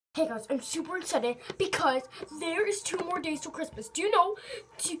Hey guys, I'm super excited because there is 2 more days till Christmas. Do you know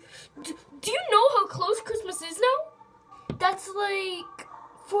how close Christmas is now? That's like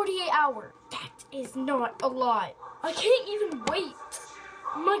 48 hours. That is not a lot. I can't even wait.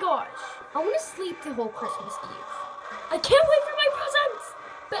 Oh my gosh. I want to sleep the whole Christmas Eve. I can't wait for my presents.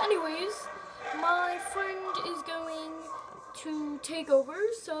 But anyways, my friend is going to take over,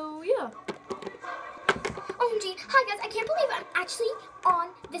 so yeah. OMG, hi guys, I can't believe I'm actually on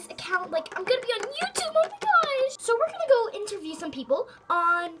this account. Like, I'm gonna be on YouTube, oh my gosh! So we're gonna go interview some people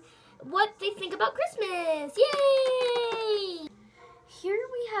on what they think about Christmas. Yay! Here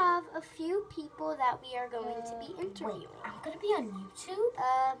we have a few people that we are going to be interviewing. Wait, I'm gonna be on YouTube?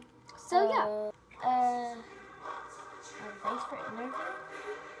 Thanks for interviewing.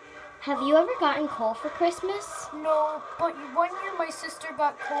 Have you ever gotten coal for Christmas? No, but one year my sister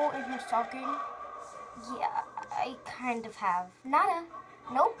got coal in her stocking. Yeah, I kind of have. Nada.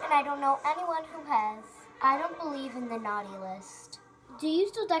 Nope, and I don't know anyone who has. I don't believe in the naughty list. Do you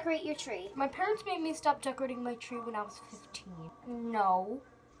still decorate your tree? My parents made me stop decorating my tree when I was 15. No.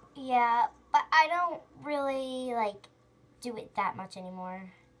 Yeah, but I don't really, do it that much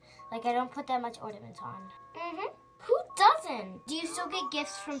anymore. Like, I don't put that much ornament on. Who doesn't? Do you still get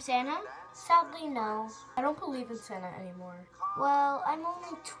gifts from Santa? Sadly, no. I don't believe in Santa anymore. Well, I'm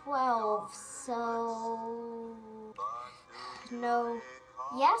only 12, so... No.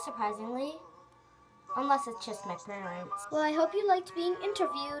 Yeah, surprisingly. Unless it's just my parents. Well, I hope you liked being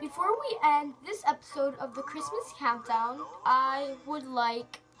interviewed. Before we end this episode of the Christmas Countdown, I would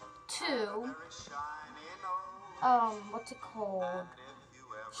like to, what's it called?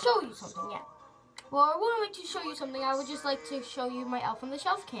 Show you something, yeah. Well, I wouldn't like to show you something. I would just like to show you my Elf on the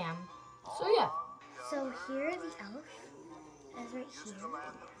Shelf cam. So, yeah. So here the elf is right here.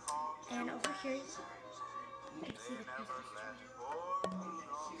 And over here is, you see the Christmas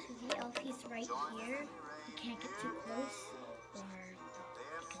tree. So the elf, he's right here. You can't get too close or it could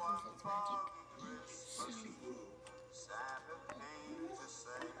lose its magic.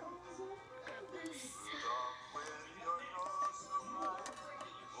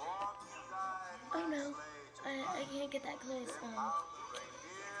 Oh no, I can't get that close.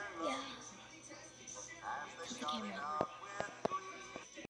 Yeah. Put the camera.